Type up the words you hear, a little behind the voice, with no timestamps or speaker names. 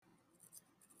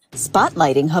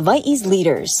Spotlighting Hawaii's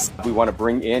leaders. We want to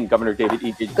bring in Governor David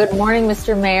Ige. Good morning,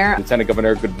 Mr. Mayor. Lieutenant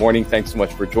Governor, good morning. Thanks so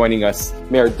much for joining us.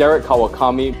 Mayor Derek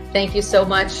Kawakami. Thank you so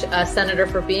much, Senator,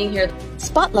 for being here.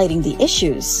 Spotlighting the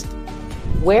issues.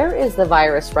 Where is the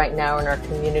virus right now in our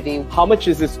community? How much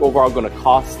is this overall going to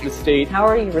cost the state? How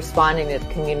are you responding to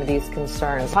the community's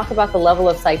concerns? Talk about the level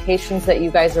of citations that you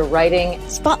guys are writing.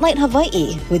 Spotlight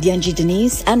Hawaii with Yunji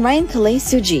Denise and Ryan Kalei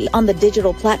Suji on the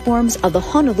digital platforms of the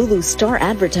Honolulu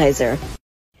Star-Advertiser.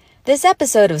 This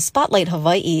episode of Spotlight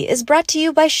Hawaii is brought to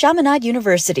you by Chaminade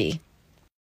University.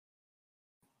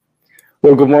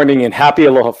 Well, good morning and happy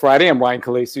Aloha Friday. I'm Ryan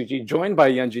Kalei Suji, joined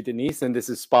by Yunji Denise, and this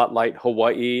is Spotlight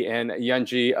Hawaii. And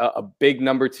Yunji, a big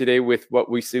number today with what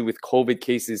we see with COVID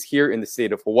cases here in the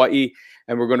state of Hawaii.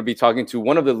 And we're going to be talking to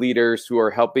one of the leaders who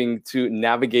are helping to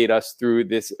navigate us through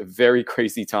this very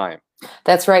crazy time.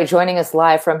 That's right. Joining us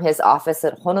live from his office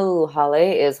at Honolulu Hale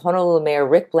is Honolulu Mayor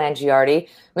Rick Blangiardi.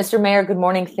 Mr. Mayor, good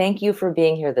morning. Thank you for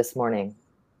being here this morning.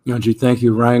 Yunji, thank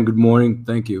you. Ryan, good morning.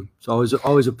 Thank you. It's always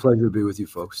a pleasure to be with you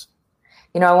folks.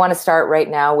 You know, I want to start right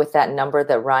now with that number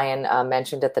that Ryan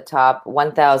mentioned at the top,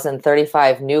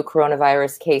 1,035 new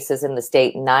coronavirus cases in the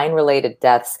state, 9 related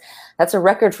deaths. That's a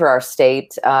record for our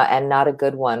state and not a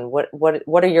good one.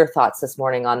 What are your thoughts this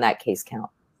morning on that case count?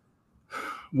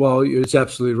 Well, it's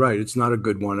absolutely right. It's not a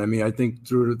good one. I mean, I think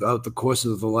throughout the course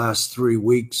of the last 3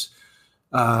 weeks,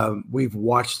 we've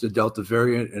watched the Delta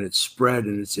variant and its spread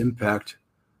and its impact,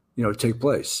 take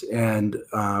place. And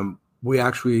we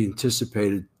actually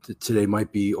anticipated that today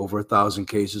might be over 1,000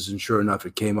 cases, and sure enough,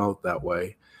 it came out that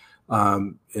way.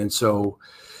 And so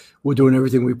we're doing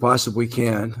everything we possibly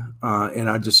can in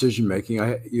our decision making.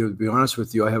 To be honest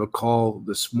with you, I have a call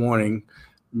this morning,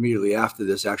 immediately after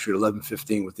this, actually at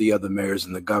 11:15, with the other mayors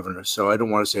and the governor. So I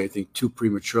don't want to say anything too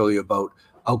prematurely about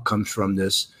outcomes from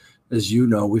this. As you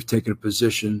know, we've taken a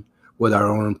position with our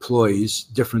own employees,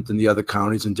 different than the other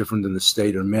counties and different than the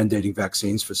state, on mandating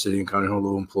vaccines for city and county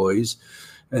Honolulu employees.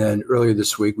 And earlier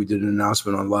this week, we did an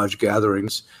announcement on large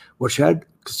gatherings, which had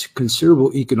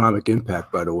considerable economic impact,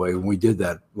 by the way, when we did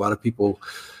that. A lot of people,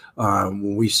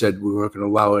 when we said we weren't going to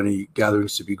allow any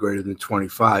gatherings to be greater than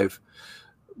 25,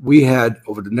 we had,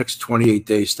 over the next 28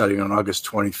 days, starting on August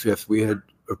 25th, we had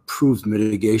approved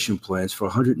mitigation plans for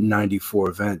 194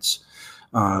 events.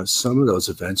 Some of those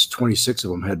events, 26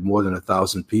 of them, had more than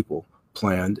 1,000 people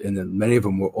planned, and then many of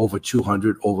them were over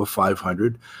 200, over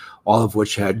 500, all of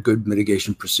which had good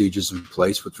mitigation procedures in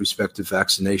place with respect to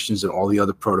vaccinations and all the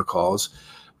other protocols.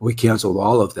 We canceled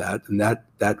all of that, and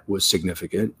that was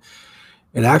significant.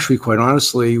 And actually, quite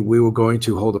honestly, we were going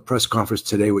to hold a press conference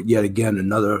today with yet again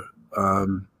another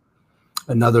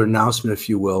announcement, if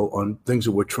you will, on things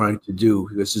that we're trying to do.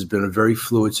 This has been a very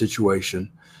fluid situation,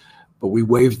 but we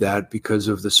waived that because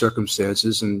of the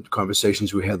circumstances and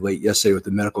conversations we had late yesterday with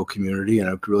the medical community. And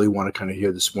I really want to kind of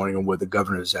hear this morning on where the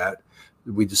governor's at.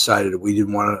 We decided that we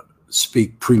didn't want to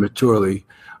speak prematurely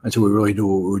until we really knew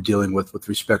what we were dealing with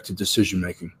respect to decision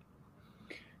making.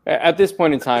 At this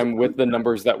point in time, with the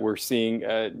numbers that we're seeing,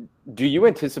 do you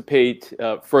anticipate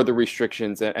further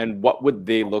restrictions, and what would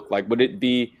they look like? Would it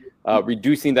be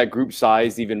reducing that group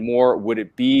size even more? Would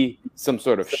it be some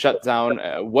sort of shutdown?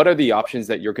 What are the options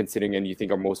that you're considering and you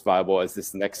think are most viable as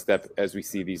this next step as we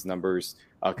see these numbers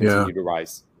continue to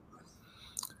rise?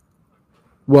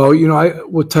 Well, I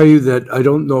will tell you that I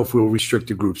don't know if we'll restrict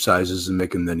the group sizes and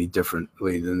make them any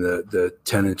differently than the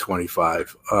 10 and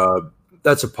 25.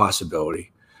 That's a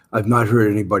possibility. I've not heard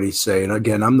anybody say, and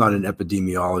again, I'm not an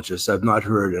epidemiologist, I've not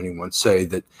heard anyone say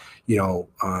that,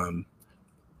 10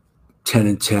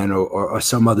 and 10 or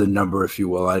some other number, if you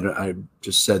will. I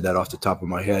just said that off the top of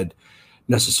my head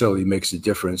necessarily makes a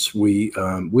difference. We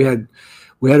had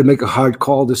to make a hard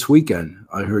call this weekend.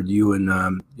 I heard you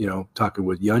and talking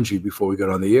with Yunji before we got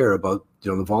on the air about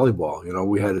the volleyball.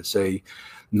 We had to say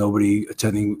nobody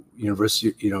attending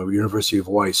University of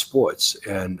Hawaii sports,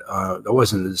 and that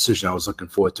wasn't a decision I was looking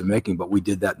forward to making. But we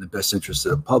did that in the best interest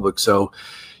of the public. So,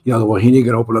 the Wahine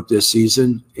going to open up their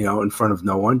season, in front of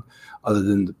no one other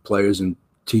than the players and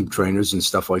team trainers and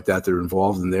stuff like that that are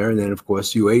involved in there. And then, of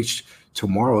course, UH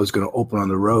tomorrow is going to open on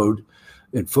the road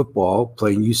in football,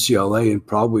 playing UCLA, and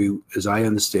probably, as I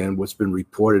understand what's been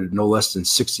reported, no less than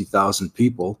 60,000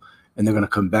 people. And they're going to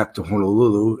come back to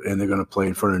Honolulu, and they're going to play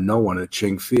in front of no one at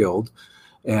Ching Field.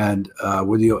 And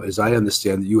as I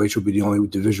understand, the UH will be the only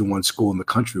Division I school in the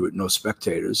country with no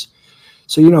spectators.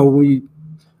 So,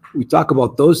 we talk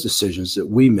about those decisions that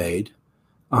we made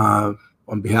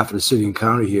on behalf of the city and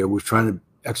county here. We're trying to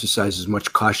exercise as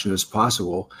much caution as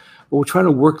possible, but we're trying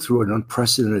to work through an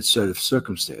unprecedented set of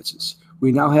circumstances.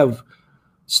 We now have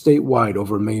statewide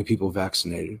over 1 million people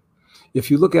vaccinated. if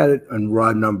you look at it in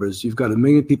raw numbers, you've got 1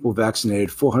 million people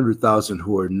vaccinated, 400,000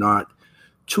 who are not,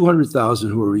 200,000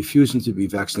 who are refusing to be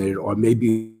vaccinated or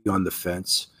maybe on the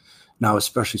fence now,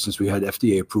 especially since we had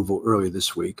FDA approval earlier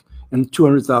this week, and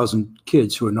 200,000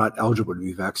 kids who are not eligible to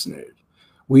be vaccinated.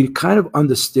 We kind of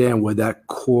understand where that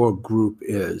core group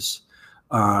is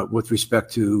with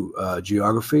respect to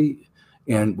geography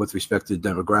and with respect to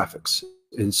demographics.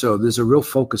 And so there's a real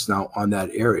focus now on that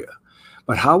area.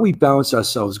 But how we balance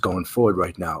ourselves going forward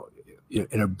right now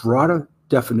in a broader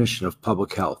definition of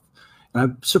public health, and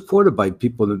I'm supported by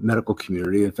people in the medical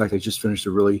community. In fact, I just finished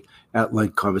a really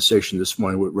at-length conversation this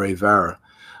morning with Ray Vara,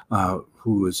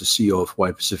 who is the CEO of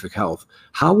Hawaii Pacific Health.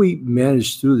 How we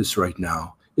manage through this right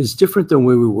now is different than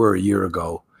where we were a year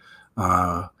ago.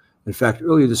 In fact,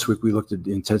 earlier this week, we looked at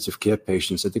the intensive care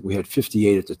patients. I think we had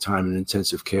 58 at the time in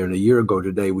intensive care. And a year ago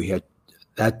today, we had,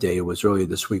 that day, it was earlier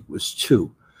this week, was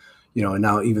 2. And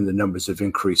now even the numbers have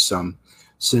increased some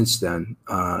since then.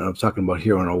 And I'm talking about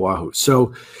here on Oahu.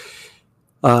 So,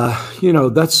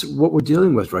 that's what we're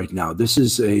dealing with right now. This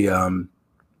is a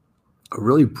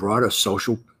really broader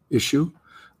social issue.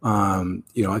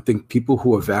 I think people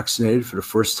who are vaccinated for the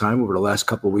first time over the last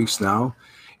couple of weeks now,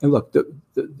 and look,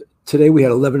 today we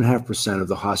had 11.5% of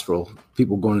the hospital,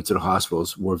 people going into the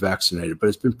hospitals were vaccinated, but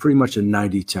it's been pretty much a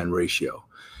 90-10 ratio.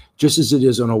 Just as it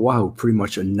is on Oahu, pretty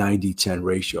much a 90-10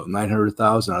 ratio.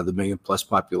 900,000 out of the million-plus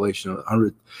population,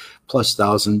 100+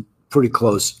 thousand, pretty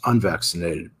close,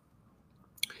 unvaccinated.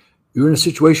 You're in a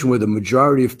situation where the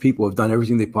majority of people have done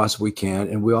everything they possibly can,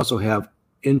 and we also have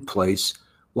in place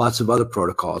lots of other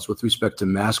protocols with respect to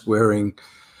mask wearing.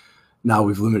 Now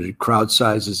we've limited crowd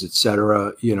sizes, et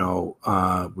cetera.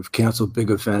 We've canceled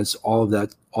big events, all of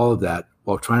that,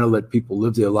 while trying to let people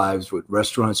live their lives with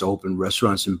restaurants open,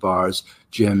 restaurants and bars,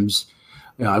 gyms.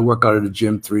 I work out at a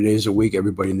gym 3 days a week.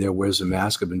 Everybody in there wears a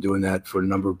mask. I've been doing that for a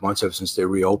number of months ever since they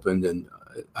reopened, and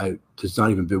there's not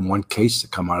even been one case to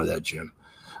come out of that gym.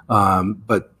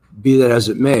 But be that as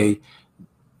it may,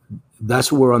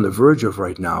 that's what we're on the verge of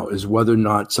right now, is whether or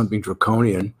not something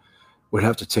draconian would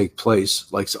have to take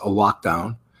place, like a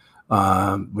lockdown,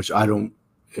 which I'm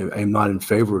not in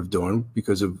favor of doing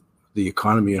because of the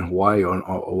economy in Hawaii, on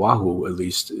Oahu at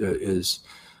least, is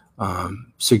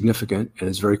significant and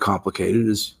it's very complicated,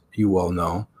 as you well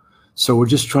know. So we're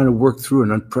just trying to work through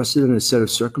an unprecedented set of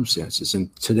circumstances.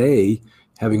 And today,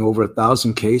 having over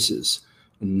 1,000 cases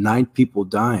and 9 people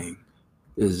dying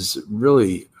is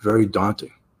really very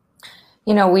daunting.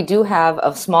 We do have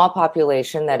a small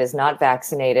population that is not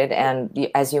vaccinated. And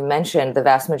as you mentioned, the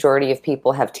vast majority of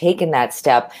people have taken that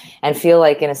step and feel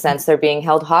like, in a sense, they're being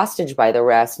held hostage by the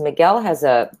rest. Miguel has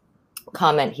a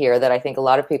comment here that I think a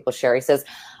lot of people share. He says,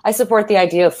 I support the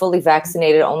idea of fully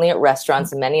vaccinated only at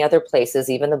restaurants and many other places,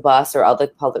 even the bus or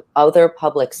other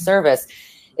public service.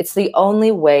 It's the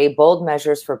only way, bold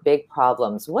measures for big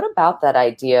problems. What about that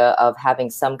idea of having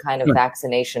some kind of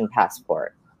vaccination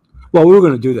passport? Well, we were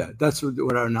going to do that. That's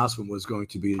what our announcement was going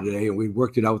to be today, and we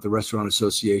worked it out with the restaurant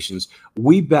associations.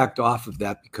 We backed off of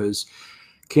that because,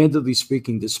 candidly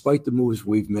speaking, despite the moves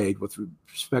we've made with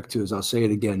respect to, as I'll say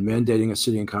it again, mandating a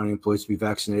city and county employees to be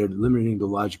vaccinated, limiting the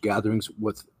large gatherings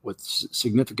with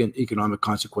significant economic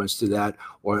consequence to that,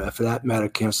 or for that matter,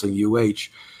 canceling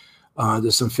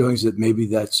there's some feelings that maybe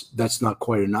that's not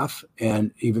quite enough.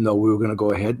 And even though we were going to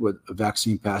go ahead with a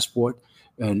vaccine passport,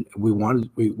 and we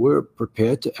were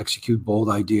prepared to execute bold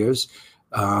ideas.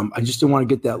 I just don't want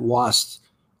to get that lost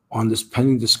on this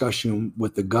pending discussion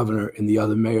with the governor and the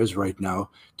other mayors right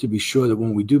now, to be sure that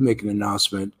when we do make an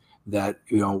announcement that,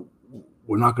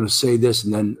 we're not going to say this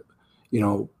and then,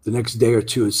 the next day or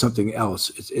two it's something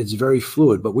else. It's very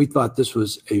fluid, but we thought this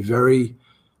was a very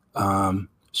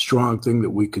strong thing that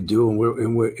we could do,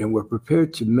 and we're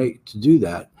prepared to do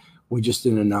that. We just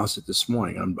didn't announce it this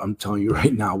morning. I'm telling you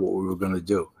right now what we were going to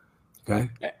do. Okay.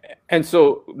 And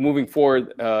so moving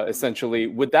forward, essentially,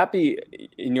 would that be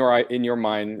in your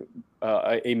mind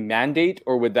a mandate,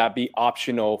 or would that be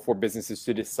optional for businesses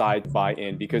to decide to buy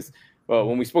in? Because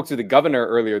when we spoke to the governor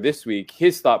earlier this week,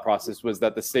 his thought process was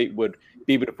that the state would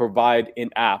be able to provide an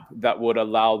app that would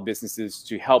allow businesses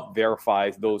to help verify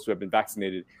those who have been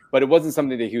vaccinated. But it wasn't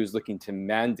something that he was looking to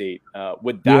mandate.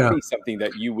 Would that be something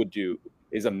that you would do?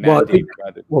 Is a mandate?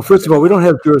 Well, first of all, we don't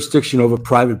have jurisdiction over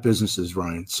private businesses,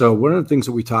 Ryan. So one of the things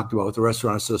that we talked about with the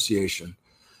Restaurant Association,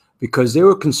 because they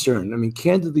were concerned,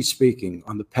 candidly speaking,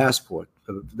 on the passport,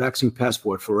 the vaccine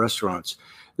passport for restaurants,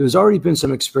 there's already been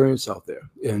some experience out there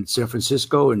in San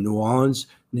Francisco and New Orleans.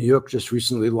 New York just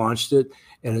recently launched it.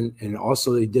 And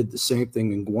also they did the same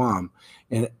thing in Guam.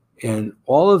 And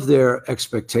all of their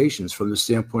expectations from the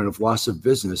standpoint of loss of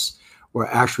business were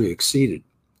actually exceeded.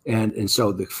 And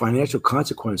so the financial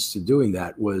consequence to doing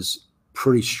that was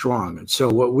pretty strong. And so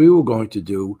what we were going to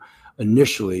do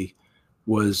initially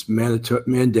was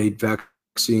mandate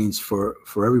vaccines for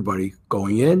everybody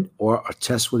going in, or a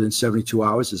test within 72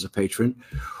 hours as a patron,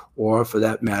 or for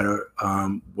that matter,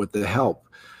 with the help.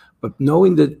 But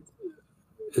knowing that,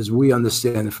 as we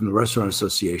understand it from the Restaurant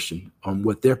Association,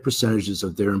 what their percentages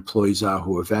of their employees are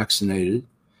who are vaccinated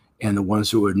and the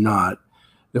ones who are not,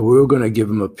 that we were going to give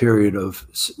them a period of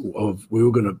we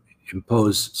were going to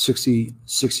impose 60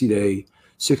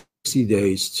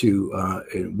 days to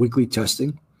weekly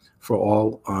testing for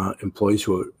all employees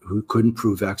who couldn't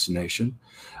prove vaccination.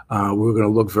 We were going to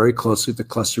look very closely at the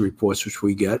cluster reports, which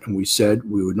we get, and we said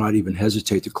we would not even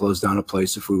hesitate to close down a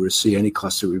place if we were to see any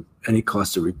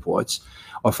cluster reports,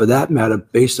 or for that matter,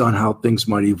 based on how things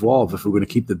might evolve, if we're going to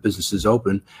keep the businesses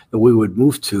open, that we would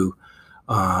move to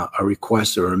a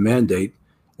request or a mandate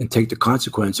and take the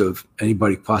consequence of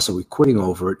anybody possibly quitting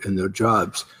over it in their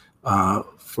jobs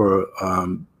for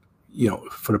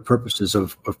the purposes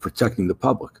of protecting the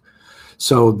public.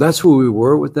 So that's where we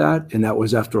were with that, and that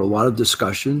was after a lot of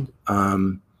discussion.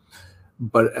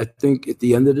 But I think at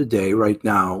the end of the day, right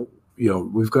now,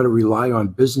 we've got to rely on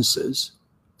businesses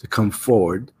to come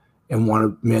forward and want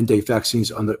to mandate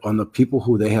vaccines on the people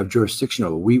who they have jurisdiction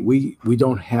over. We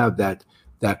don't have that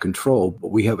control, but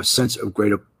we have a sense of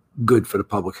greater good for the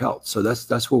public health. So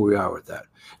that's where we are with that.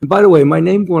 And by the way, my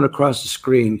name going across the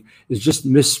screen is just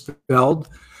misspelled.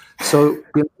 So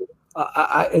and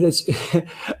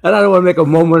I don't want to make a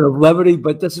moment of levity,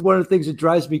 but this is one of the things that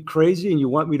drives me crazy. And you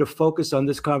want me to focus on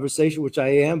this conversation, which I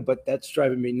am, but that's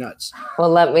driving me nuts. Well,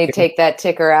 let me take that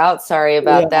ticker out. Sorry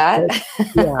about that.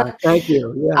 Yeah, thank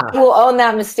you. Yeah, I will own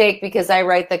that mistake because I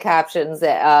write the captions.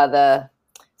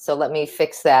 So let me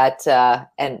fix that,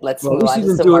 and let's move on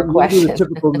to some more questions. Do the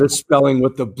typical misspelling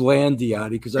with the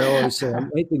blandiati, because I always say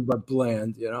I'm anything but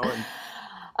bland,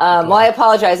 Well, I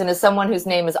apologize, and as someone whose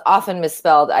name is often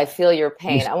misspelled, I feel your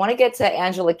pain. I want to get to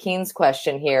Angela Keen's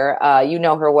question here. You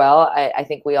know her well. I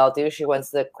think we all do. She runs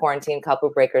the Quarantine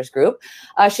Couple Breakers group.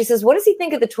 She says, what does he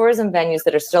think of the tourism venues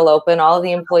that are still open? All of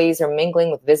the employees are mingling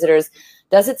with visitors.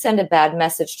 Does it send a bad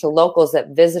message to locals that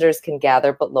visitors can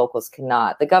gather, but locals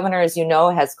cannot? The governor, as you know,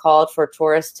 has called for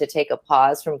tourists to take a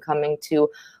pause from coming to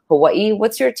Hawaii.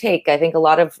 What's your take? I think a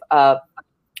lot of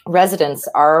residents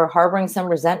are harboring some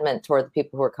resentment toward the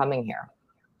people who are coming here.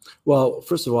 Well,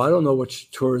 first of all, I don't know which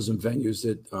tourism venues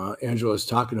that Angela is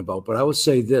talking about, but I will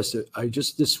say this.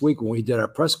 This week when we did our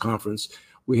press conference,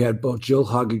 we had both Jill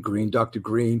Hagen-Green, Dr.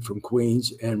 Green from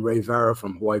Queens, and Ray Vara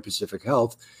from Hawaii Pacific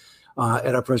Health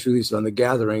at our press release on the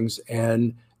gatherings,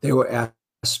 and they were asked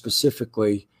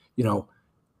specifically,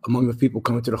 among the people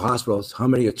coming to the hospitals, how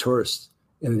many are tourists?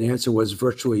 And the answer was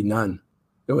virtually none.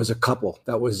 There was a couple.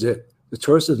 That was it. The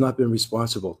tourists have not been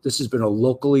responsible. This has been a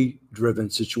locally driven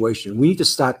situation. We need to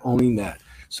start owning that.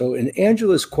 So in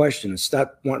Angela's question,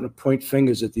 stop wanting to point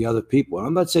fingers at the other people.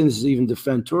 I'm not saying this is even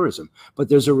defend tourism, but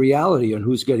there's a reality on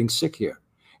who's getting sick here.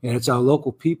 And it's our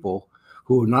local people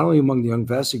who are not only among the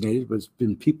unvaccinated, but it's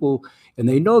been people, and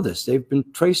they know this, they've been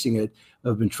tracing it,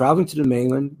 have been traveling to the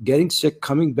mainland, getting sick,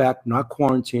 coming back, not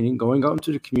quarantining, going out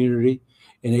into the community,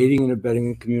 and aiding and abetting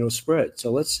in communal spread.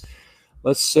 So let's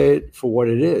say it for what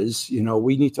it is.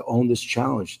 We need to own this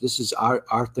challenge. This is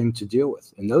our thing to deal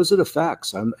with. And those are the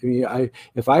facts.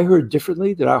 If I heard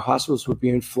differently that our hospitals were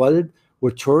being flooded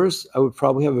with tourists, I would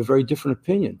probably have a very different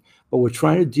opinion. But we're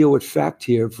trying to deal with fact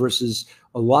here versus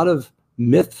a lot of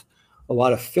myth, a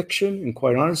lot of fiction, and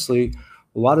quite honestly,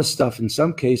 a lot of stuff in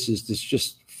some cases that's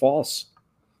just false.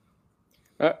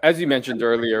 As you mentioned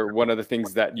earlier, one of the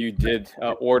things that you did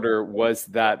order was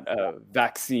that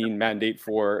vaccine mandate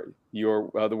for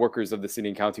the workers of the city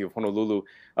and county of Honolulu.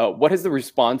 What has the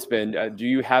response been? Do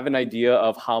you have an idea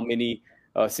of how many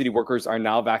city workers are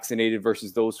now vaccinated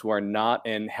versus those who are not?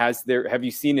 And have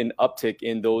you seen an uptick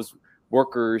in those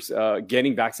workers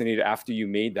getting vaccinated after you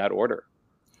made that order?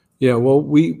 Yeah,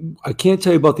 well, I can't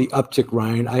tell you about the uptick,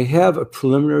 Ryan. I have a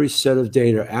preliminary set of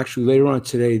data. Actually, later on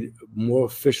today, more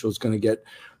official is going to get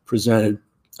presented.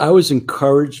 I was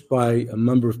encouraged by a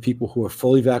number of people who are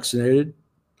fully vaccinated.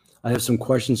 I have some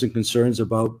questions and concerns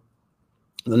about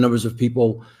the numbers of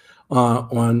people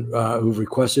who've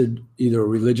requested either a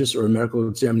religious or a medical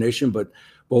examination, but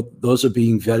both those are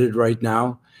being vetted right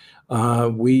now.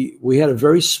 We had a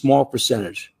very small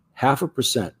percentage,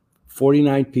 0.5%.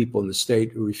 49 people in the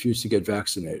state who refused to get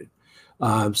vaccinated.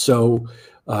 So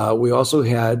we also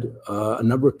had a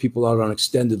number of people out on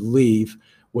extended leave,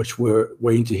 which we're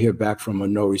waiting to hear back from a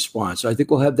no response. So I think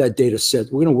we'll have that data set.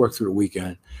 We're going to work through the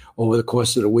weekend, over the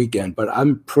course of the weekend. But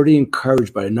I'm pretty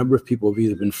encouraged by a number of people who have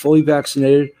either been fully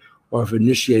vaccinated or have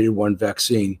initiated one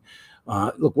vaccine.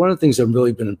 Look, one of the things I've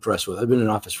really been impressed with, I've been in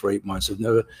office for 8 months,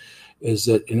 is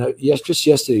that just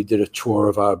yesterday did a tour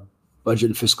of our Budget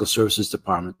and Fiscal Services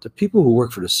Department. The people who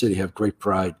work for the city have great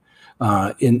pride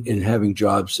in having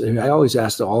jobs. And I always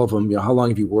ask all of them, how long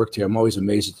have you worked here? I'm always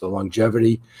amazed at the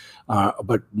longevity.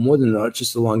 But more than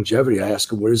just the longevity, I ask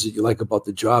them, what is it you like about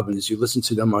the job? And as you listen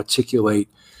to them articulate,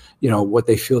 what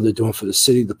they feel they're doing for the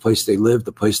city, the place they live,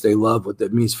 the place they love, what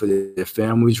that means for their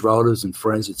families, relatives, and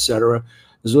friends, et cetera,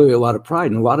 there's really a lot of pride.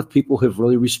 And a lot of people have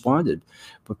really responded.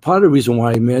 But part of the reason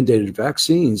why I mandated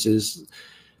vaccines is,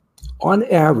 on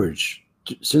average,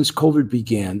 since COVID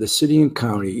began, the city and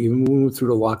county, even when we went through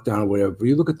the lockdown or whatever,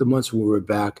 you look at the months when we were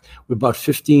back, we're about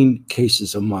 15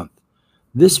 cases a month.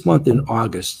 This month in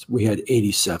August, we had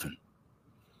 87.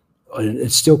 And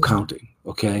it's still counting,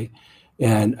 okay?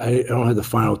 And I don't have the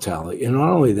final tally. And not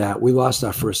only that, we lost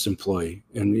our first employee.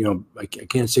 And, I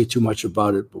can't say too much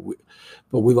about it,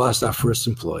 but we lost our first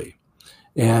employee.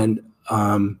 And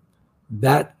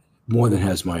that more than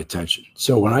has my attention.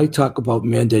 So when I talk about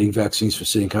mandating vaccines for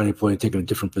city and county employees and taking a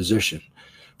different position,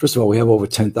 first of all, we have over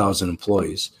 10,000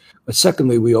 employees. But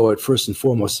secondly, we owe it first and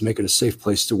foremost to make it a safe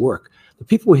place to work. The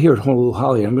people here at Honolulu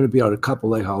Holiday, I'm going to be out at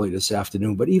Kapolei Holiday this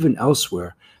afternoon, but even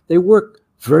elsewhere, they work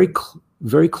very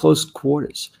close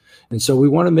quarters. And so we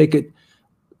want to make it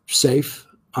safe.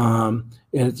 And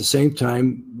at the same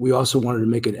time, we also wanted to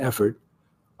make an effort,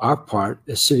 our part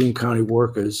as city and county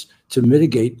workers, to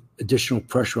mitigate additional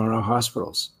pressure on our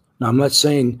hospitals. Now, I'm not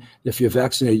saying if you're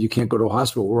vaccinated, you can't go to a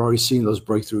hospital. We're already seeing those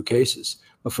breakthrough cases.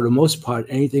 But for the most part,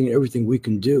 anything and everything we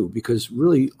can do, because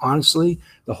really, honestly,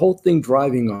 the whole thing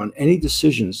driving on any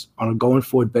decisions on a going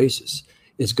forward basis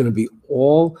is going to be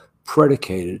all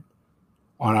predicated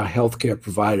on our healthcare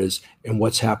providers and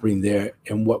what's happening there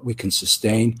and what we can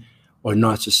sustain or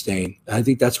not sustain. And I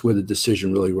think that's where the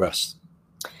decision really rests.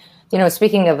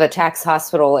 Speaking of a tax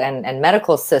hospital and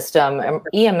medical system,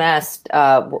 EMS,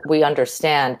 we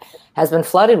understand, has been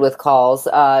flooded with calls,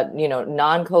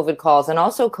 non-COVID calls and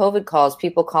also COVID calls,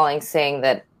 people calling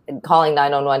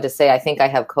 911 to say, I think I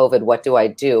have COVID, what do I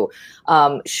do?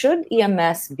 Should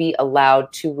EMS be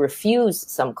allowed to refuse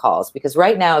some calls? Because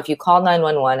right now, if you call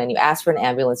 911 and you ask for an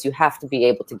ambulance, you have to be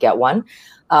able to get one.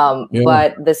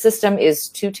 But the system is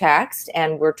too taxed,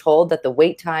 and we're told that the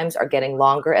wait times are getting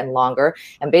longer and longer.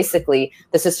 And basically,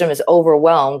 the system is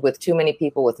overwhelmed with too many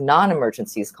people with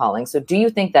non-emergencies calling. So do you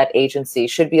think that agency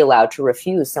should be allowed to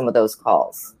refuse some of those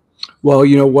calls? Well,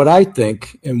 what I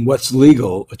think and what's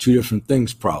legal are two different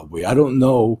things, probably. I don't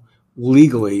know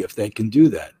legally if they can do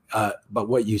that. But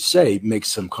what you say makes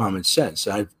some common sense.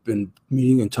 I've been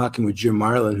meeting and talking with Jim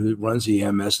Ireland, who runs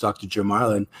EMS, Dr. Jim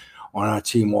Ireland, on our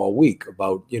team all week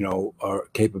about, our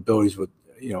capabilities with,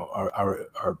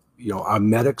 our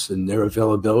medics and their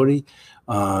availability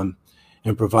and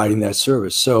providing that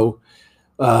service. So,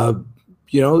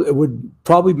 it would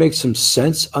probably make some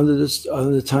sense under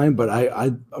the time, but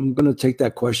I'm going to take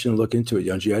that question and look into it,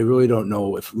 Yunji. I really don't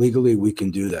know if legally we can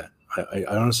do that. I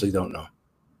honestly don't know.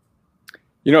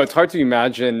 It's hard to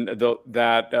imagine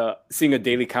that seeing a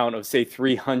daily count of, say,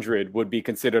 300 would be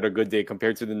considered a good day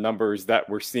compared to the numbers that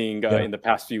we're seeing in the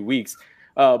past few weeks.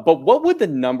 But what would the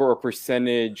number or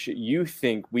percentage you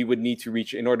think we would need to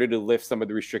reach in order to lift some of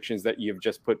the restrictions that you have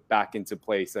just put back into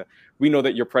place? We know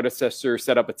that your predecessor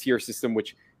set up a tier system,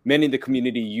 which many in the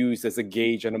community used as a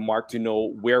gauge and a mark to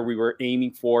know where we were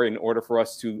aiming for in order for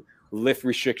us to lift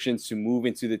restrictions, to move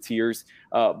into the tiers.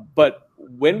 But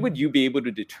when would you be able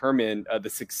to determine the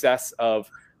success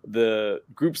of the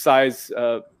group size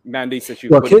mandates that you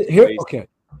put in place? Okay.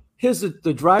 Here's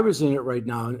the drivers in it right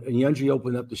now. And Yunji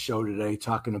opened up the show today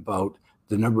talking about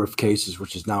the number of cases,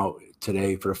 which is now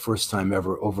today for the first time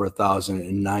ever over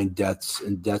 1,009 deaths,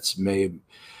 and deaths may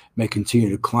continue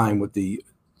to climb with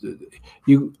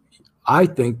I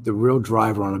think the real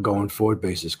driver on a going forward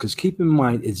basis, because keep in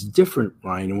mind, it's different,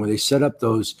 Ryan. And when they set up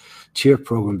those tier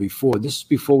program before, this is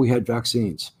before we had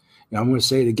vaccines. Now, I'm going to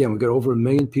say it again. We got over 1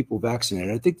 million people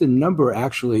vaccinated. I think the number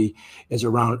actually is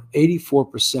around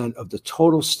 84% of the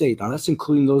total state. Now, that's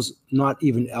including those not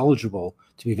even eligible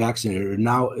to be vaccinated or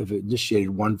now have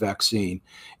initiated one vaccine.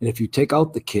 And if you take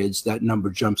out the kids, that number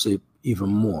jumps even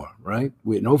more, right?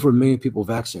 We had over 1 million people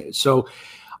vaccinated. So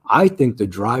I think the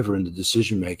driver in the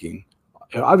decision-making,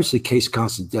 obviously case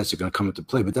counts and deaths are going to come into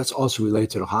play, but that's also related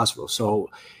to the hospital. So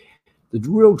the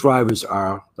real drivers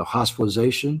are the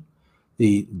hospitalization,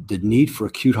 the need for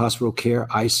acute hospital care,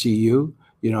 ICU,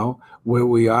 where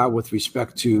we are with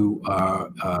respect to,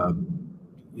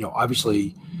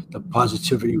 obviously the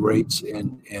positivity rates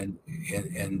and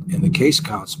the case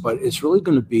counts, but it's really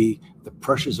going to be the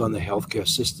pressures on the healthcare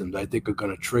system that I think are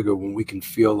going to trigger when we can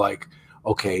feel like,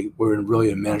 okay, we're in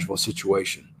really a manageable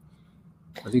situation.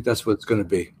 I think that's what it's going to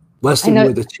be. Less than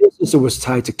where the chances it was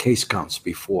tied to case counts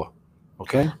before.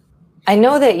 Okay. I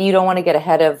know that you don't want to get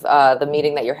ahead of the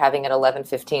meeting that you're having at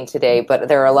 11:15 today, but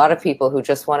there are a lot of people who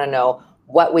just want to know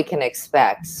what we can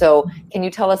expect. So can you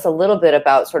tell us a little bit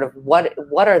about sort of what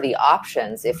are the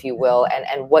options, if you will,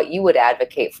 and what you would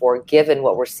advocate for given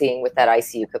what we're seeing with that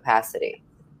ICU capacity?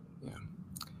 Yeah.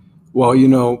 Well, you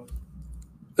know,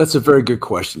 that's a very good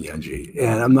question, Yanji,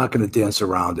 and I'm not going to dance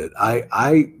around it.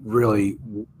 I really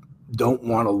don't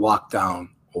want to lock down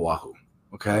Oahu,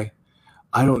 okay?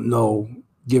 I don't know,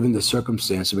 given the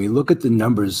circumstance. I mean, look at the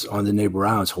numbers on the neighbor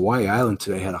islands. Hawaii Island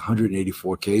today had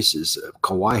 184 cases.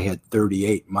 Kauai had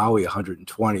 38. Maui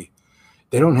 120.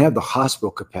 They don't have the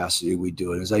hospital capacity we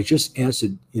do. And as I just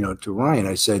answered, you know, to Ryan,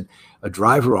 I said a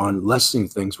driver on lessening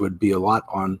things would be a lot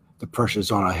on the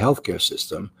pressures on our healthcare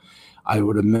system. I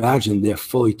would imagine they're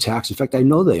fully taxed. In fact, I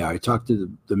know they are. I talked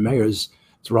to the mayors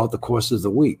throughout the course of the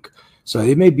week. So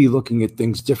they may be looking at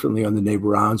things differently on the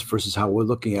neighbor islands versus how we're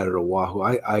looking at it at Oahu.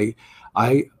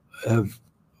 I have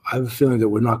a feeling that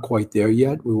we're not quite there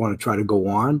yet. We want to try to go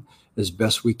on as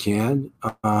best we can.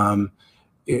 You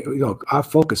know, our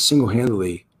focus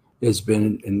single-handedly has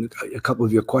been, and a couple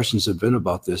of your questions have been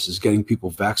about this, is getting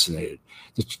people vaccinated.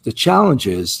 The challenge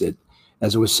is that,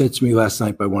 as it was said to me last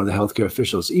night by one of the healthcare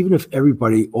officials, even if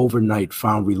everybody overnight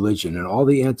found religion and all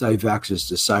the anti-vaxxers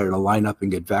decided to line up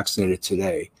and get vaccinated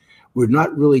today, we'd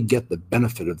not really get the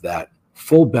benefit of that,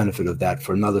 full benefit of that,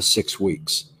 for another 6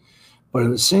 weeks. But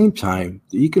at the same time,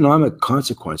 the economic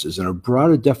consequences and a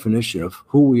broader definition of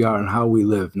who we are and how we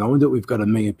live, knowing that we've got 1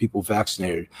 million people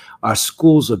vaccinated, our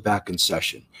schools are back in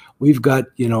session. We've got,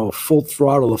 you know, a full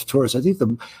throttle of tourists. I think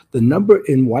the number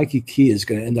in Waikiki is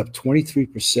going to end up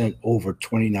 23% over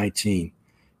 2019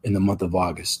 in the month of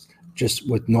August, just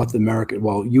with North America,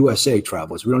 well, USA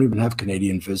travelers. We don't even have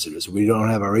Canadian visitors. We don't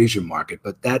have our Asian market,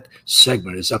 but that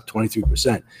segment is up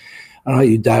 23%. I don't know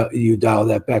how you dial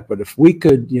that back, but if we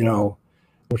could, you know,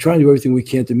 we're trying to do everything we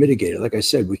can to mitigate it. Like I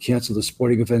said, we canceled the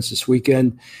sporting events this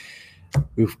weekend.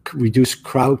 We've reduced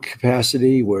crowd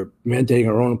capacity. We're mandating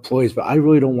our own employees, but I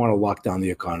really don't want to lock down the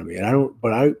economy. And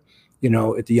you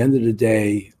know, at the end of the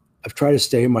day, I've tried to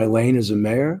stay in my lane as a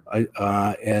mayor.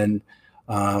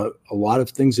 A lot of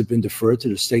things have been deferred to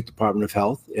the State Department of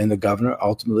Health and the governor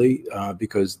ultimately,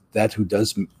 because that's who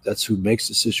makes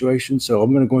the situation. So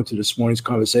I'm going to go into this morning's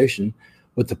conversation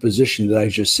with the position that I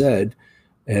just said,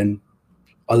 and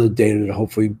other data to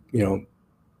hopefully, you know,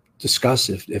 discuss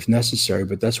if necessary,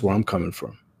 but that's where I'm coming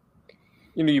from.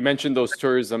 You know, you mentioned those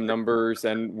tourism numbers,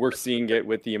 and we're seeing it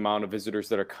with the amount of visitors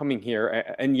that are coming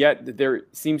here. And yet there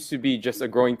seems to be just a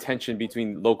growing tension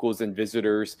between locals and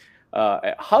visitors.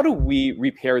 How do we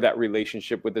repair that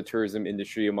relationship with the tourism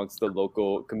industry amongst the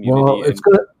local community? Well, it's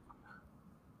good.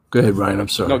 Go ahead, Ryan. I'm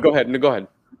sorry. No, go ahead. No, go ahead.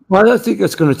 Well, I think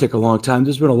that's going to take a long time.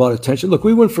 There's been a lot of tension. Look,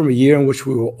 we went from a year in which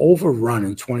we were overrun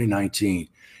in 2019,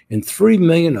 and 3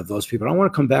 million of those people, I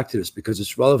want to come back to this because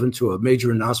it's relevant to a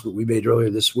major announcement we made earlier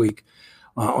this week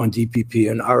on DPP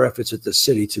and our efforts at the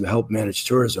city to help manage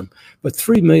tourism. But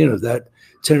 3 million of that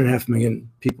 10.5 million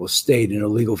people stayed in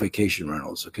illegal vacation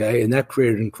rentals, okay? And that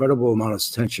created an incredible amount of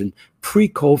tension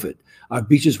pre-COVID. Our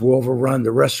beaches were overrun,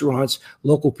 the restaurants,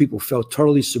 local people felt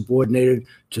totally subordinated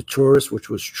to tourists, which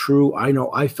was true. I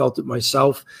know I felt it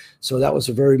myself. So that was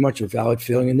very much a valid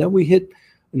feeling. And then we hit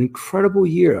an incredible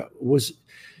year.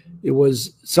 It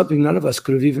was something none of us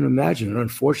could have even imagined. And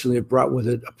unfortunately, it brought with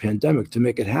it a pandemic to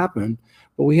make it happen,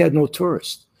 but we had no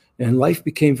tourists. And life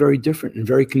became very different and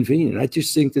very convenient. I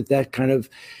just think that kind of,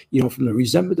 you know, from the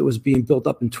resentment that was being built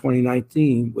up in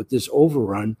 2019 with this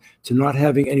overrun to not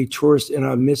having any tourists in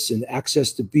our midst and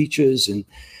access to beaches and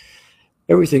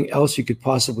everything else you could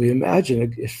possibly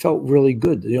imagine, it felt really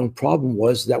good. The only problem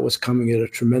was that was coming at a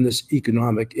tremendous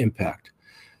economic impact.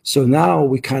 So now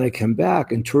we kind of came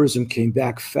back and tourism came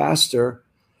back faster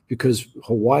because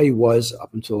Hawaii was,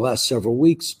 up until the last several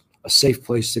weeks, a safe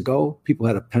place to go. People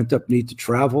had a pent-up need to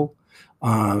travel.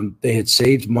 They had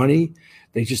saved money.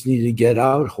 They just needed to get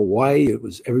out. Hawaii, it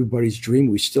was everybody's dream.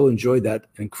 We still enjoyed that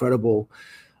incredible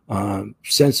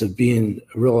sense of being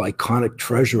a real iconic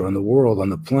treasure on the world, on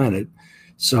the planet.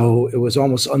 So it was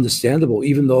almost understandable,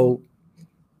 even though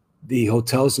the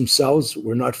hotels themselves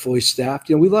were not fully staffed.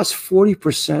 You know, we lost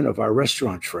 40% of our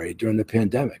restaurant trade during the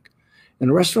pandemic. And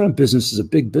the restaurant business is a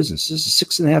big business. This is a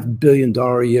 $6.5 billion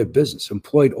a year business,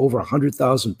 employed over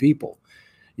 100,000 people.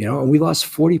 and we lost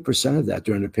 40% of that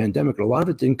during the pandemic. A lot of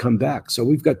it didn't come back. So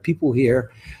we've got people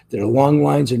here that are long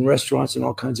lines in restaurants and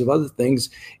all kinds of other things,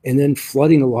 and then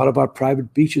flooding a lot of our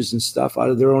private beaches and stuff out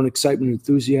of their own excitement and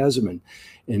enthusiasm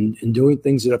and doing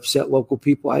things that upset local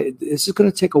people. This is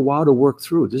going to take a while to work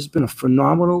through. This has been a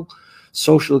phenomenal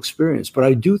social experience, but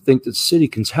I do think that the city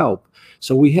can help.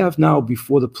 So we have now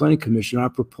before the Planning Commission our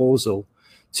proposal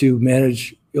to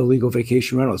manage illegal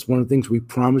vacation rentals. One of the things we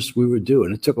promised we would do,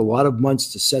 and it took a lot of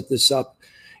months to set this up,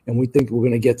 and we think we're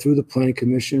going to get through the Planning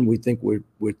Commission. We think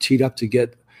we're teed up to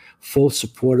get full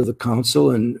support of the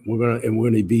council, and we're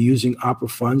going to be using opera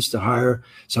funds to hire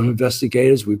some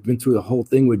investigators. We've been through the whole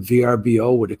thing with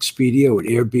VRBO, with Expedia, with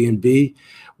Airbnb.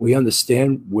 We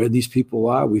understand where these people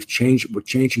are. We're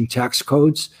changing tax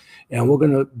codes, and we're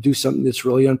going to do something that's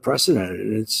really unprecedented.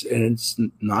 And it's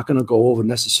not going to go over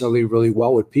necessarily really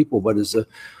well with people. But as a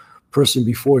person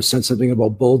before said something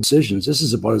about bold decisions, this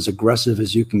is about as aggressive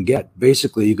as you can get.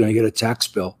 Basically, you're going to get a tax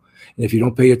bill. And if you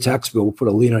don't pay your tax bill, we'll put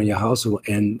a lien on your house,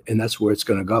 and that's where it's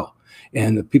going to go.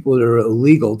 And the people that are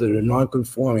illegal, that are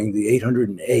non-conforming, the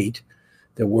 808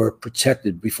 that were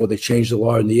protected before they changed the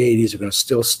law in the 80s are going to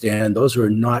still stand. Those are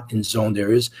not in zoned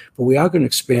areas, but we are going to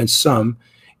expand some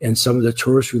in some of the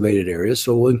tourist-related areas.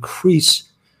 So we'll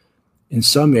increase in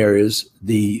some areas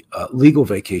the legal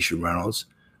vacation rentals.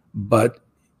 But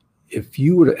if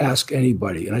you were to ask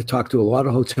anybody, and I talked to a lot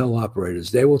of hotel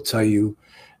operators, they will tell you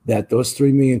that those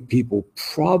 3 million people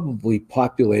probably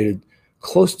populated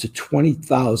close to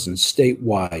 20,000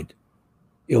 statewide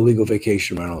illegal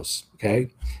vacation rentals, okay?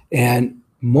 And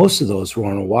most of those were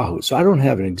on Oahu. So I don't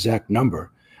have an exact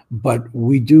number, but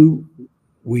we do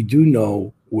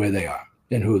know where they are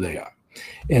and who they are.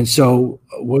 And so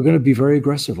we're going to be very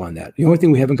aggressive on that. The only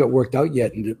thing we haven't got worked out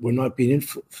yet, and we're not being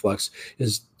influx,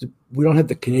 is we don't have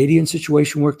the Canadian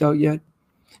situation worked out yet.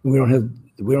 And we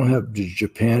don't have the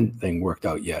Japan thing worked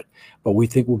out yet, but we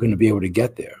think we're going to be able to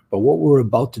get there. But what we're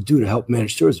about to do to help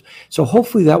manage tourism, so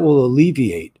hopefully that will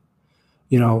alleviate,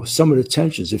 some of the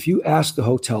tensions. If you ask the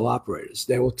hotel operators,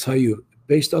 they will tell you,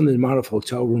 based on the amount of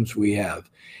hotel rooms we have,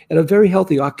 at a very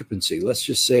healthy occupancy. Let's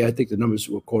just say, I think the numbers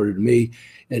were quoted to me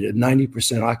at a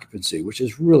 90% occupancy, which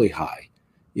is really high,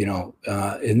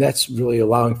 and that's really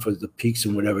allowing for the peaks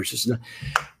and whatever. It's just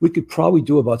we could probably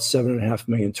do about 7.5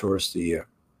 million tourists a year.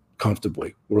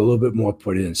 Comfortably. We're a little bit more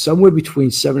put in. Somewhere between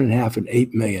 7.5 and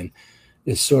 8 million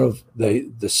is sort of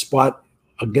the spot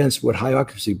against what high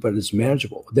occupancy, but it's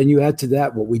manageable. Then you add to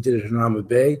that what we did at Hanauma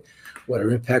Bay, what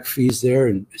our impact fees there,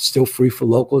 and it's still free for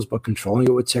locals, but controlling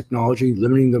it with technology,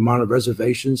 limiting the amount of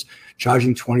reservations,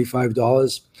 charging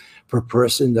 $25 per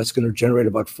person. That's going to generate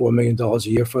about $4 million a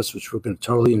year for us, which we're going to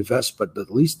totally invest. But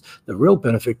at least the real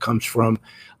benefit comes from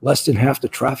less than half the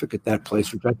traffic at that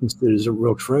place, which I consider is a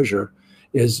real treasure,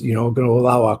 is going to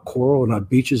allow our coral and our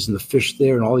beaches and the fish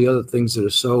there and all the other things that are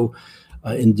so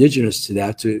indigenous to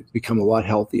that to become a lot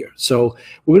healthier. So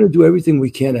we're going to do everything we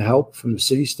can to help from the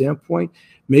city standpoint.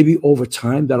 Maybe over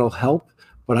time that'll help,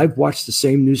 but I've watched the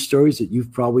same news stories that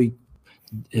you've probably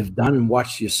have done and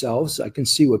watched yourselves. I can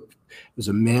see what was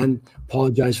a man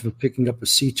apologized for picking up a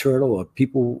sea turtle, or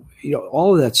people,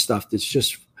 all of that stuff that's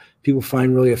just people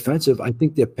find really offensive. I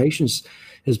think their patience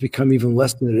has become even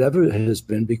less than it ever has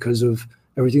been because of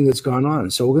everything that's gone on.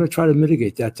 So we're going to try to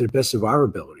mitigate that to the best of our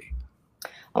ability.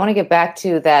 I want to get back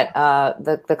to that,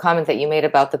 the comment that you made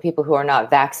about the people who are not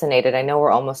vaccinated. I know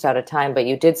we're almost out of time, but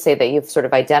you did say that you've sort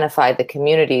of identified the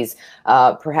communities,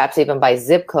 perhaps even by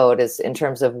zip code, as in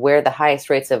terms of where the highest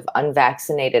rates of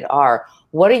unvaccinated are.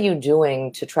 What are you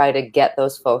doing to try to get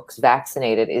those folks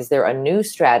vaccinated? Is there a new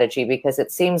strategy? Because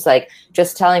it seems like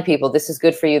just telling people this is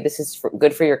good for you, this is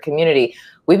good for your community.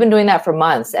 We've been doing that for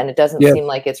months, and it doesn't seem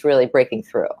like it's really breaking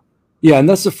through. Yeah, and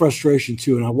that's the frustration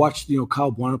too. And I watched,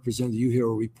 Kyle Buono present the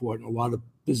UHERO report, and a lot of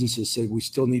businesses said we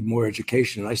still need more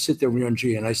education. And I sit there,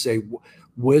 Rionji, and I say,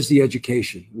 where's the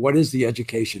education? What is the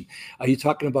education? Are you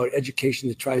talking about education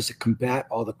that tries to combat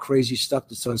all the crazy stuff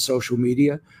that's on social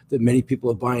media that many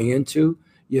people are buying into?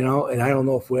 And I don't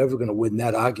know if we're ever going to win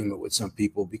that argument with some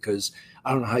people, because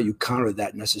I don't know how you counter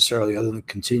that necessarily other than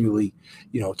continually,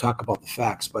 talk about the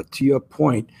facts. But to your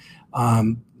point,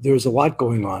 there's a lot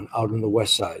going on out on the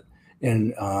West Side.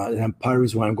 And part of the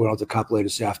reason why I'm going out to Kapolei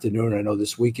this afternoon, I know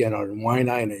this weekend out in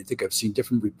Waianae, and I think I've seen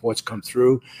different reports come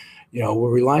through. We're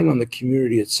relying on the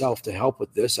community itself to help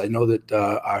with this. I know that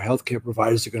our healthcare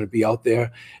providers are going to be out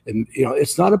there. And,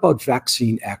 it's not about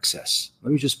vaccine access.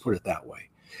 Let me just put it that way.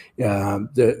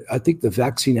 I think the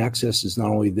vaccine access is not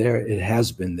only there, it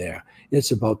has been there. It's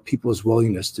about people's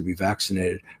willingness to be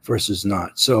vaccinated versus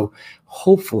not. So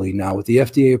hopefully now with the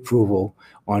FDA approval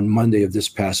on Monday of this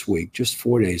past week, just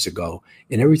 4 days ago,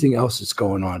 and everything else that's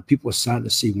going on. People are starting to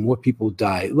see more people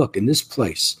die. Look, in this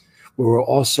place where we're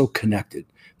all so connected,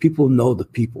 people know the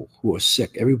people who are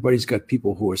sick. Everybody's got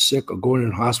people who are sick or going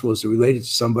in hospitals. They're related to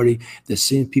somebody. They're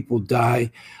seeing people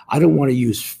die. I don't want to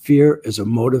use fear as a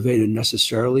motivator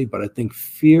necessarily, but I think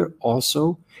fear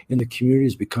also in the community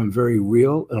has become very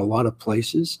real in a lot of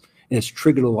places, and it's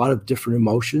triggered a lot of different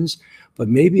emotions. But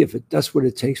maybe if that's what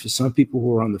it takes for some people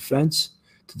who are on the fence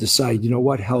to decide, you know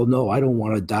what, hell no, I don't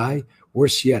want to die.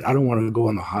 Worse yet, I don't want to go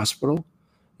in the hospital,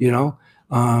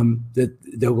 that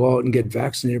they'll go out and get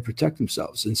vaccinated and protect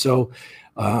themselves. And so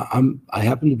I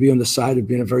happen to be on the side of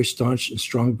being a very staunch and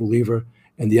strong believer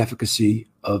in the efficacy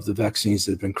of the vaccines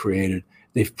that have been created.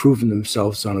 They've proven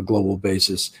themselves on a global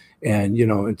basis. And,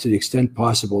 and to the extent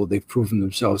possible, they've proven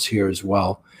themselves here as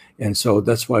well. And so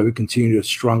that's why we continue to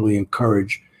strongly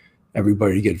encourage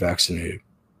everybody to get vaccinated.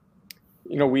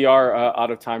 We are out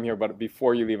of time here, but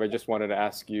before you leave, I just wanted to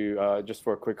ask you just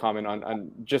for a quick comment on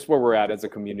just where we're at as a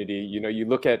community. You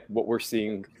look at what we're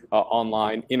seeing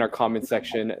online in our comment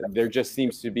section, there just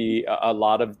seems to be a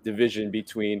lot of division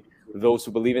between those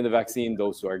who believe in the vaccine,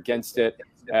 those who are against it,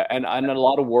 and a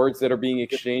lot of words that are being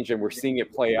exchanged, and we're seeing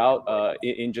it play out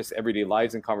in just everyday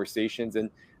lives and conversations. And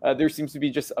there seems to be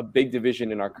just a big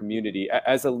division in our community.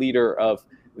 As a leader of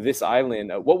this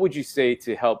island, what would you say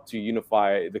to help to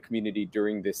unify the community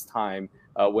during this time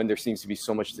when there seems to be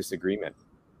so much disagreement?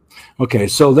 Okay,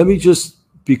 so let me just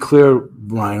be clear,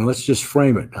 Ryan. Let's just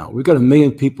frame it now. We've got 1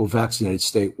 million people vaccinated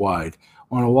statewide.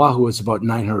 On Oahu, it's about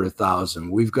 900,000.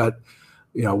 We've got,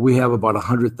 we have about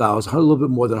 100,000, a little bit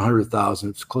more than 100,000.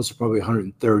 It's close to probably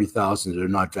 130,000 that are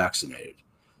not vaccinated.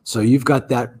 So you've got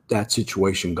that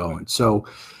situation going. So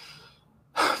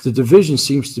the division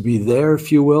seems to be there,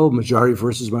 if you will, majority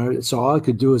versus minority. So all I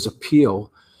could do is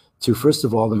appeal to, first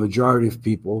of all, the majority of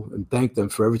people and thank them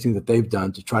for everything that they've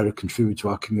done to try to contribute to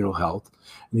our communal health.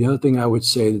 And the other thing I would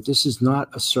say that this is not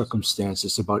a circumstance.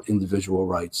 It's about individual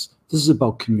rights. This is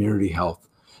about community health,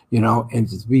 and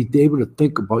to be able to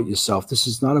think about yourself. This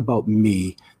is not about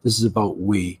me. This is about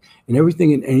we. And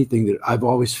everything and anything that I've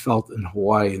always felt in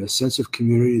Hawaii, and the sense of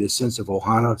community, the sense of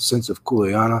ohana, sense of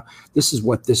kuleana, this is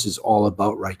what this is all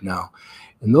about right now.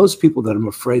 And those people that I'm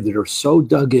afraid that are so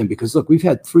dug in, because look, we've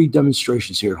had 3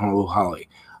 demonstrations here at Honolulu.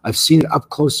 I've seen it up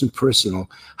close and personal,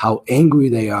 how angry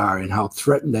they are and how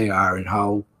threatened they are and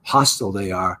how hostile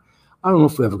they are. I don't know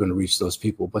if we're ever going to reach those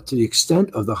people, but to the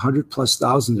extent of the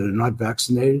 100,000+ that are not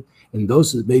vaccinated and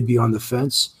those that may be on the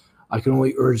fence, I can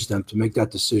only urge them to make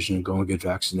that decision and go and get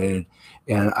vaccinated.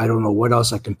 And I don't know what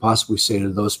else I can possibly say to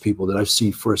those people that I've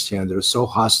seen firsthand that are so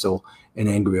hostile and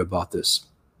angry about this.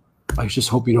 I just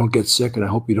hope you don't get sick, and I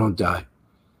hope you don't die.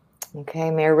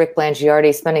 Okay, Mayor Rick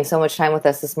Blangiardi spending so much time with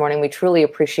us this morning. We truly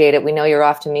appreciate it. We know you're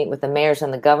off to meet with the mayors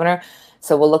and the governor,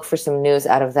 so we'll look for some news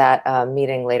out of that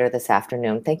meeting later this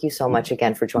afternoon. Thank you so much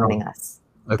again for joining us.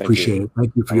 I appreciate it.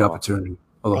 Thank you for the opportunity.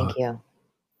 Aloha. Thank you.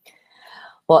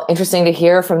 Well, interesting to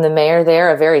hear from the mayor there,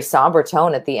 a very somber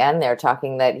tone at the end there,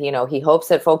 talking that, he hopes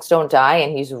that folks don't die,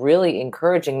 and he's really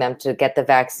encouraging them to get the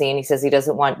vaccine. He says he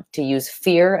doesn't want to use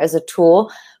fear as a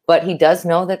tool, but he does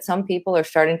know that some people are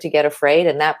starting to get afraid,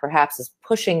 and that perhaps is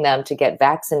pushing them to get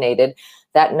vaccinated.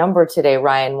 That number today,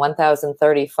 Ryan,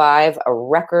 1,035, a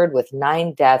record with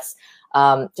 9 deaths.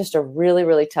 Just a really,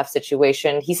 really tough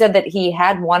situation. He said that he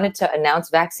had wanted to announce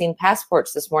vaccine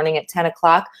passports this morning at 10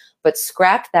 o'clock, but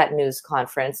scrapped that news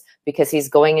conference because he's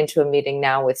going into a meeting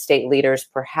now with state leaders,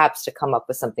 perhaps to come up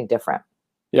with something different.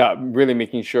 Yeah, really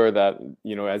making sure that,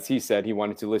 as he said, he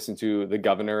wanted to listen to the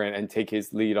governor and take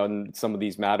his lead on some of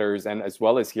these matters, and as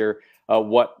well as hear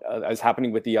what is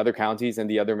happening with the other counties and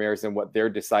the other mayors and what they're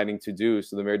deciding to do.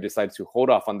 So the mayor decided to hold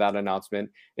off on that announcement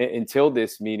until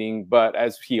this meeting. But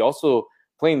as he also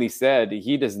plainly said,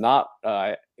 he does not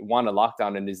want a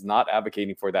lockdown and is not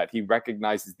advocating for that. He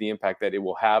recognizes the impact that it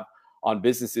will have on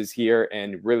businesses here.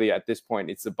 And really, at this point,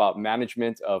 it's about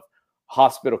management of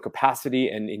hospital capacity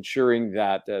and ensuring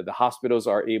that the hospitals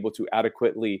are able to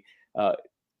adequately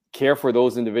care for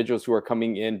those individuals who are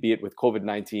coming in, be it with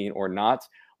COVID-19 or not,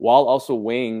 while also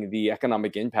weighing the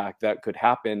economic impact that could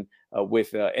happen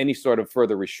with any sort of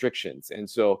further restrictions. And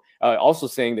so also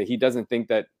saying that he doesn't think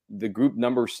that the group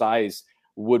number size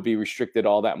would be restricted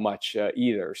all that much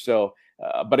either. So,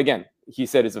 but again, he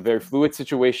said it's a very fluid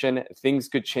situation. Things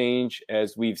could change,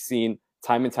 as we've seen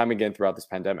time and time again throughout this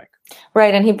pandemic.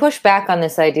 Right. And he pushed back on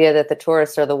this idea that the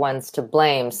tourists are the ones to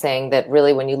blame, saying that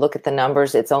really, when you look at the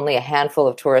numbers, it's only a handful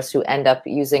of tourists who end up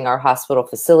using our hospital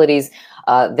facilities.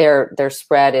 Their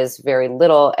spread is very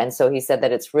little. And so he said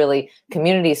that it's really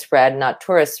community spread, not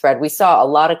tourist spread. We saw a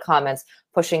lot of comments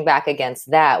pushing back against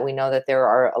that. We know that there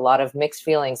are a lot of mixed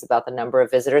feelings about the number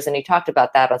of visitors. And he talked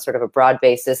about that on sort of a broad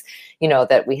basis,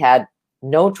 that we had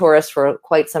no tourists for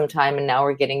quite some time, and now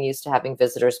we're getting used to having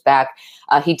visitors back.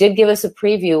 He did give us a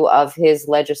preview of his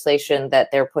legislation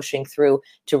that they're pushing through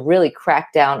to really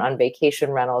crack down on vacation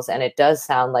rentals, and it does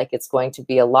sound like it's going to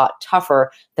be a lot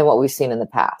tougher than what we've seen in the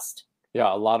past.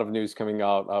 Yeah, a lot of news coming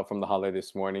out from the holiday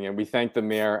this morning, and we thank the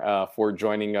mayor for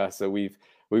joining us. We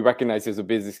recognize there's a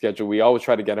busy schedule. We always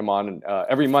try to get him on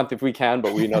every month if we can,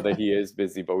 but we know that he is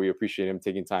busy. But we appreciate him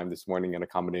taking time this morning and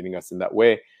accommodating us in that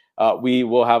way. We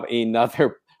will have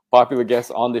another popular guest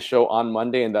on the show on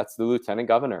Monday, and that's the Lieutenant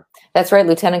Governor. That's right.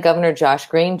 Lieutenant Governor Josh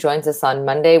Green joins us on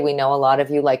Monday. We know a lot of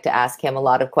you like to ask him a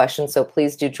lot of questions, so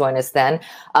please do join us then.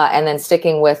 And then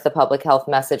sticking with the public health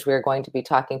message, we are going to be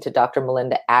talking to Dr.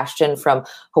 Melinda Ashton from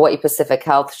Hawaii Pacific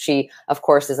Health. She, of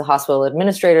course, is a hospital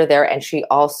administrator there, and she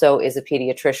also is a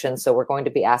pediatrician. So we're going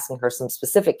to be asking her some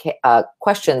specific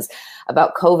questions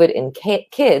about COVID in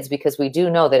kids, because we do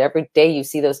know that every day you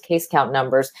see those case count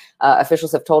numbers.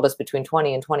 Officials have told us between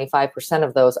 20 and 25%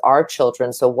 of those are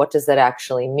children. So what does that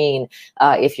actually mean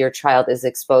if your child is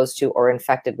exposed to or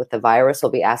infected with the virus?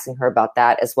 We'll be asking her about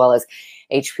that, as well as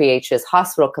HPH's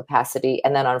hospital capacity.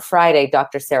 And then on Friday,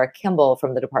 Dr. Sarah Kimball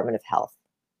from the Department of Health.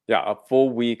 Yeah, a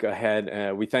full week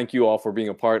ahead. We thank you all for being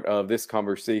a part of this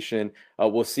conversation.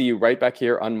 We'll see you right back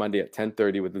here on Monday at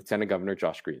 10:30 with Lieutenant Governor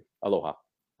Josh Green. Aloha.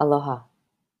 Aloha.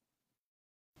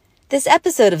 This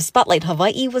episode of Spotlight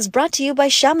Hawaii was brought to you by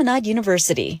Chaminade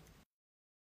University.